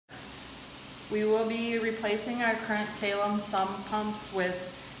We will be replacing our current Salem Sump pumps with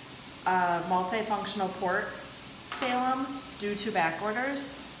multifunctional port Salem due to back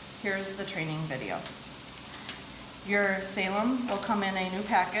orders. Here's the training video. Your Salem will come in a new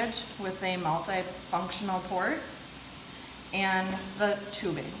package with a multifunctional port and the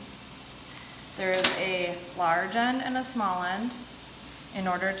tubing. There is a large end and a small end. In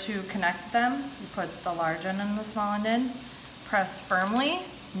order to connect them, you put the large end and the small end in, press firmly,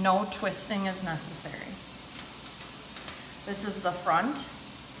 no twisting is necessary. This is the front,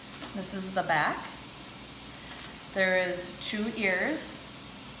 this is the back. There is 2 ears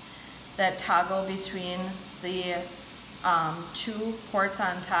that toggle between the 2 ports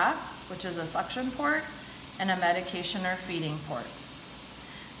on top, which is a suction port, and a medication or feeding port.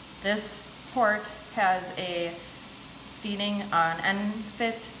 This port has a feeding on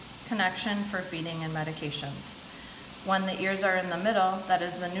Enfit connection for feeding and medications. When the ears are in the middle, that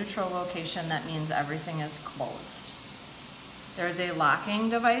is the neutral location. That means everything is closed. There's a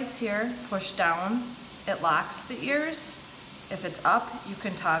locking device here. Push down, it locks the ears. If it's up, you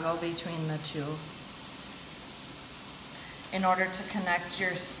can toggle between the 2. In order to connect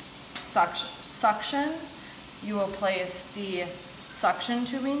your suction, you will place the suction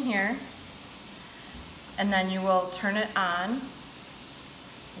tubing here, and then you will turn it on.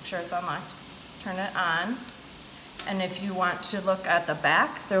 Make sure it's unlocked. Turn it on. And if you want to look at the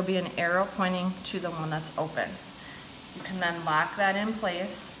back, there will be an arrow pointing to the one that's open. You can then lock that in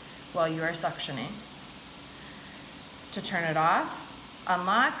place while you are suctioning. To turn it off,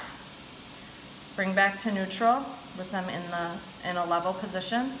 unlock, bring back to neutral with them in a level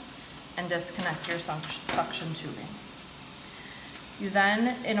position, and disconnect your suction tubing. You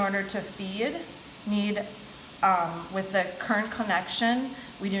then, in order to feed, need, with the current connection,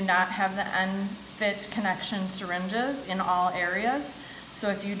 we do not have the Enfit connection syringes in all areas. So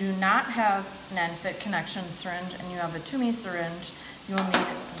if you do not have an Enfit connection syringe and you have a Toomey syringe, you will need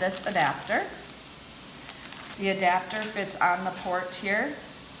this adapter. The adapter fits on the port here,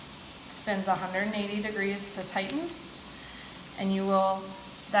 spins 180 degrees to tighten, and you will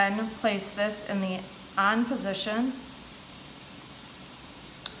then place this in the on position,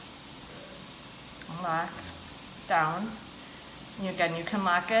 lock down. And again, you can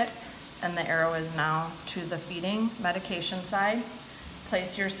lock it, and the arrow is now to the feeding medication side.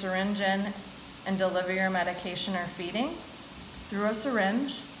 Place your syringe in and deliver your medication or feeding through a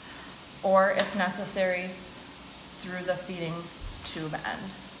syringe, or if necessary, through the feeding tube end.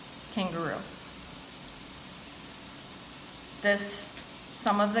 Kangaroo.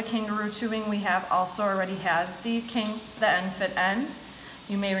 Some of the kangaroo tubing we have also already has the Enfit end.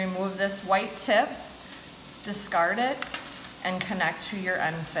 You may remove this white tip, discard it, and connect to your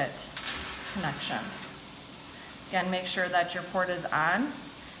Enfit connection. Again, make sure that your port is on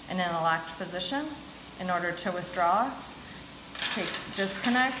and in a locked position. In order to withdraw,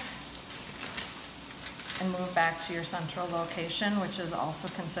 disconnect, and move back to your central location, which is also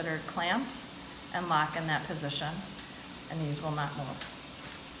considered clamped, and lock in that position, and these will not move.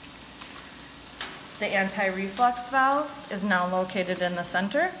 The anti-reflux valve is now located in the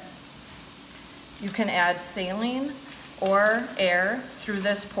center. You can add saline or air through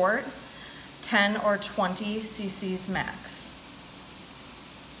this port, 10 or 20 cc's max.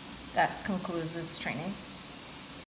 That concludes its training.